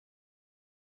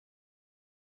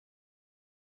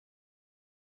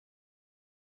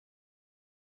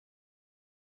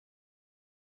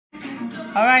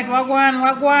All right,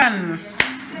 wagwan.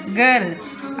 Good.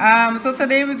 So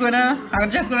today I'm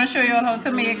just gonna show you all how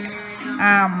to make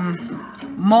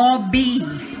Mauby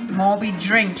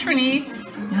drink.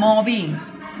 Mauby.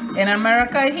 In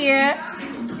America here,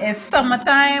 it's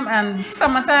summertime, and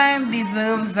summertime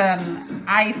deserves an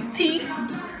iced tea.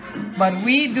 But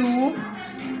we do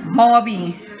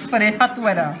Mauby for the hot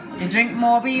weather. You drink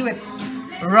Mauby with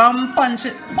rum,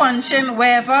 punching,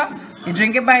 wherever. You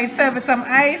drink it by itself with some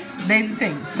ice. There's the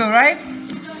thing. So right.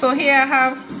 So here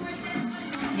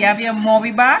you have your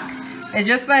Mauby Bark. It's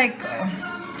just like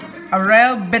a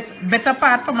real bitter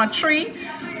part from a tree.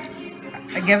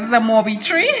 I guess it's a Mauby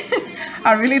tree.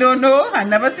 I really don't know. I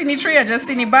never seen the tree. I just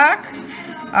seen the bark.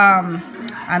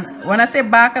 And when I say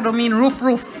bark, I don't mean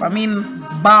roof. I mean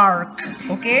bark.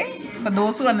 Okay. For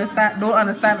those who don't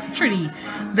understand tree.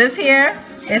 This here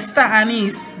is the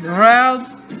anise, real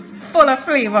full of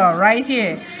flavor right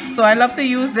here. So I love to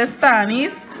use this star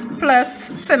anise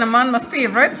plus cinnamon, my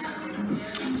favorite.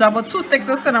 So about 2 sticks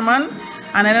of cinnamon,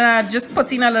 and then I just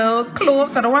put in a little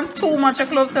cloves. I don't want too much of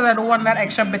cloves because I don't want that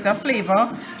extra bitter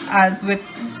flavor. As with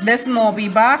this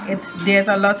Mauby Bark, there's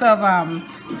a lot of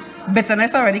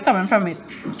bitterness already coming from it.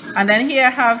 And then here I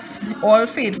have all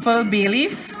faithful bay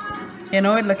leaf. You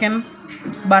know, it looking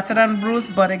battered and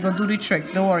bruised, but it go do the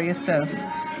trick. Don't worry yourself.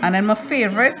 And then my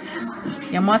favorite,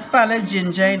 you must pile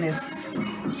ginger in this.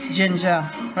 Ginger,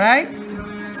 right?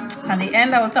 And the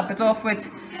end I will top it off with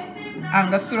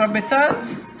Angostura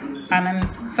bitters and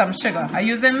then some sugar. I'm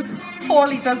using 4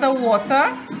 liters of water.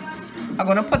 I'm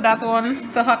gonna put that on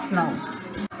to hot now.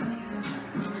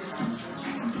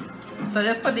 So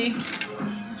just put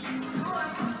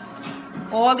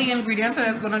all the ingredients, and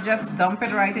it's gonna just dump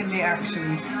it right in there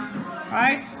actually.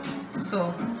 Right?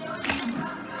 So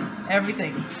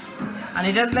everything. And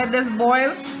you just let this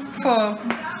boil for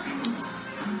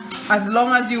as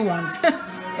long as you want.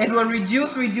 It will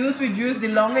reduce. The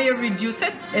longer you reduce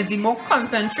it, is the more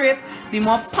concentrate, the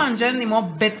more pungent, the more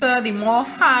bitter, the more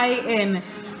high in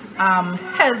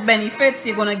health benefits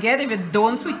you're gonna get. If it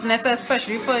don't sweetness,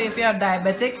 especially for if you're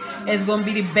diabetic, it's gonna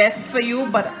be the best for you.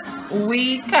 But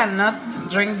we cannot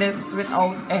drink this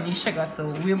without any sugar, so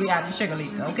we'll be adding sugar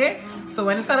later. Okay, so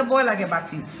when it's at a boil, I'll get back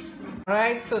to you.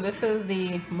 Alright, so this is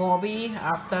the Mauby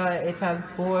after it has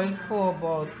boiled for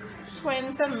about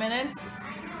 20 minutes.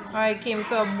 Alright, came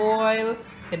to a boil,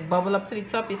 it bubbled up to the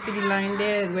top. You see the line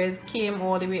there where it came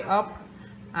all the way up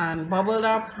and bubbled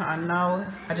up, and now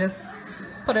I just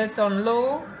put it on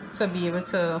low to be able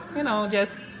to, you know,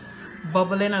 just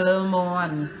bubble in a little more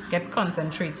and get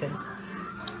concentrated,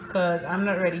 because I'm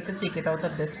not ready to take it out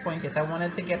at this point yet. I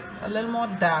wanted to get a little more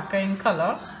darker in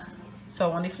color, so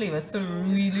I want the flavors to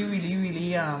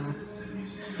really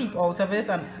seep out of this,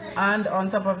 and on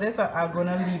top of this I'm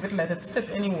gonna let it sit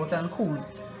in the water and cool.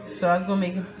 So that's gonna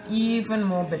make it even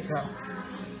more bitter.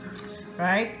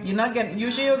 Right?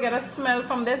 Usually you'll get a smell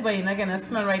from this, but you're not getting a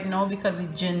smell right now because the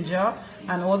ginger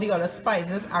and all the other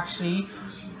spices actually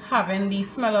having the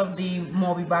smell of the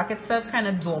Mauby Bark itself kind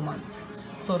of dormant.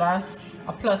 So that's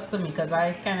a plus to me, because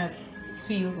I kind of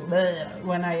feel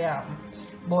when I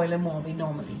boil a Mauby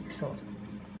normally. So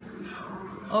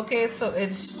okay, so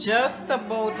it's just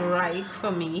about right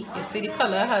for me. You see the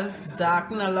color has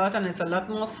darkened a lot and it's a lot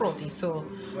more frothy. So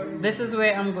this is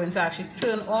where I'm going to actually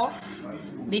turn off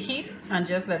the heat and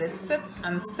just let it sit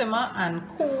and simmer and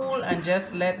cool, and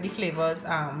just let the flavors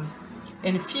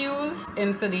infuse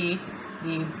into the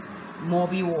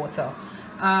Mauby water.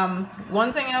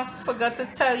 One thing I forgot to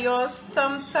tell you,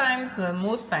 sometimes, well,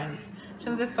 most times,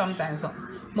 shouldn't say sometimes, no,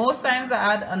 most times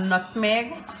I add a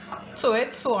nutmeg to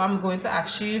it. So I'm going to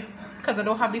actually, because I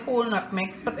don't have the whole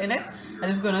nutmeg to put in it, I'm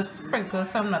just going to sprinkle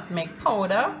some nutmeg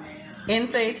powder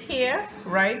into it here,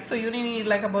 right? So you only need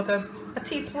like about a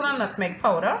teaspoon of nutmeg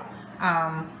powder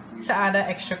to add an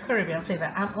extra Caribbean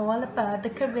flavor. I'm all about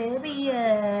the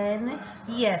Caribbean,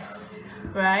 yes,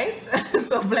 right?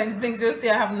 So plenty things you see.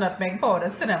 I have nutmeg powder,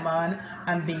 cinnamon,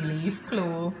 and bay leaf,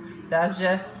 clove. That's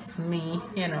just me,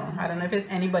 you know. I don't know if it's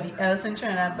anybody else in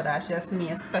Trinidad, but that's just me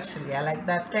especially. I like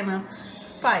that kind of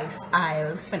spice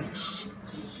aisle finish.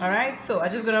 Alright, so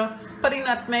I'm just gonna put the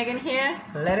nutmeg in here,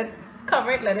 let it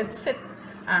cover it, let it sit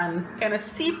and kind of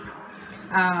seep.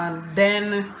 And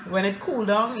then when it cool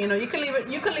down, you know, you can leave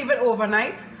it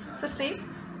overnight to see.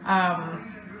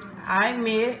 I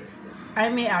may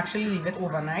actually leave it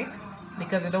overnight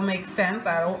because it don't make sense.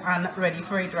 I'm not ready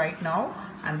for it right now.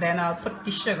 And then I'll put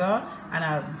the sugar and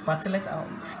I'll bottle it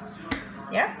out.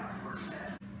 Yeah.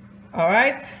 All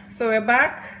right, so we're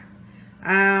back,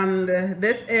 and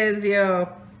this is your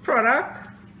product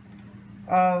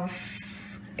of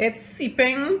it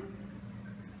seeping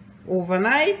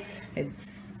overnight.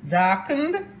 It's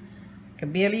darkened.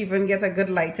 Can barely even get a good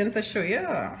lighting to show you.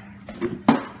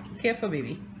 Careful,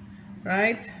 baby.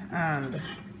 Right? And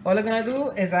all I'm gonna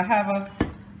do is I have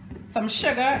some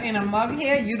sugar in a mug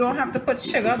here. You don't have to put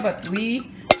sugar, but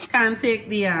we can take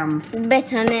the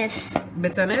bitterness,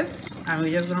 and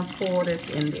we're just gonna pour this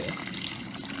in there.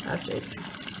 That's it.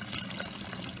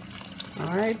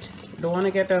 All right. Don't want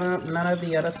to get none of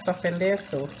the other stuff in there,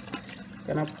 so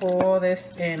gonna pour this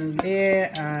in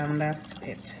there, and that's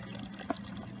it.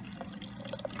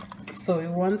 So we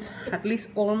want at least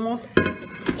almost.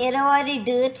 It's already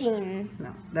dirty.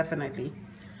 No, definitely.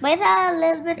 But a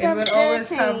little bit of dirty. It will always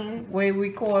have what we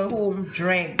call home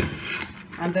dregs.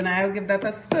 And then I'll give that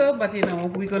a stir, but you know,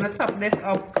 we're gonna top this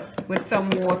up with some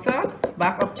water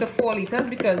back up to 4 liters,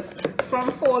 because from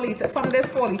this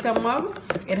 4 liter mug,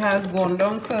 it has gone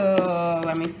down to,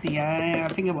 let me see, I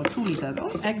think about 2 liters.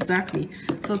 Oh, exactly.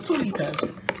 So 2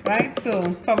 liters, right?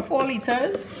 So from 4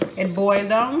 liters, it boiled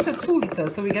down to 2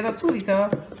 liters. So we get a 2 liter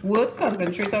worth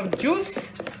concentrate of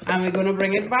juice, and we're gonna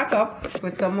bring it back up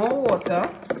with some more water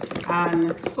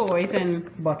and store it in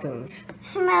bottles.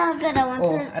 Smell good. I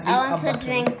want to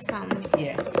drink some.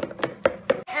 Yeah.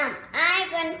 I'm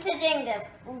going to drink this.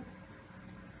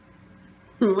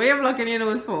 What are you blocking your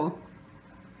nose for?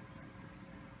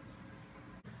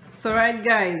 So right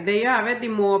guys, there you have it, the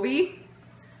Mauby.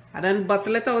 I done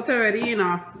bottle it out already in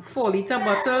a 4 liter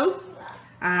bottle.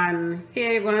 And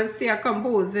here you're gonna see I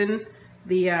composing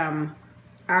the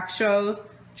actual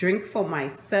drink for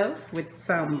myself with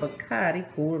some Bacardi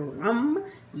rum.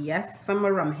 Yes, some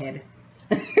rum head.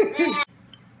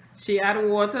 She add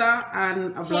water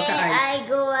and a block of ice. I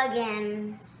go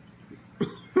again.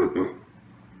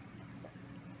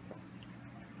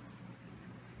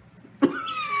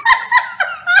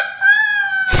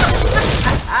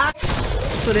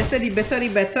 So they said the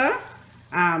better.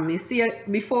 You see,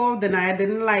 before then I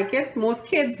didn't like it. Most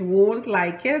kids won't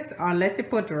like it unless you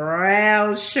put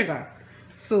real sugar.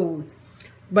 So,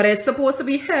 but it's supposed to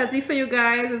be healthy for you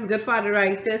guys. It's good for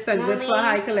arthritis and good for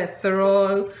high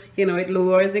cholesterol. You know, it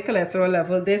lowers the cholesterol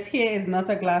level. This here is not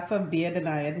a glass of beer,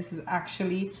 Denaya. This is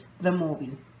actually the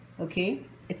Mauby. Okay?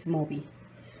 It's Mauby.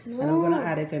 And I'm going to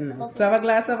add it in now. So I have a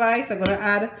glass of ice. I'm going to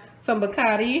add some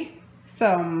Bacardi,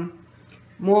 some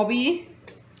Mauby,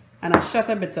 and a shot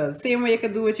of bitters. Same way you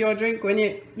could do with your drink when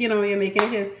you're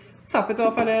making it. Top it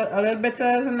off a little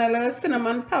bitters and a little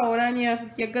cinnamon powder, and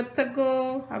you're good to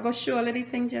go. I go show a little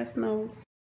thing just now.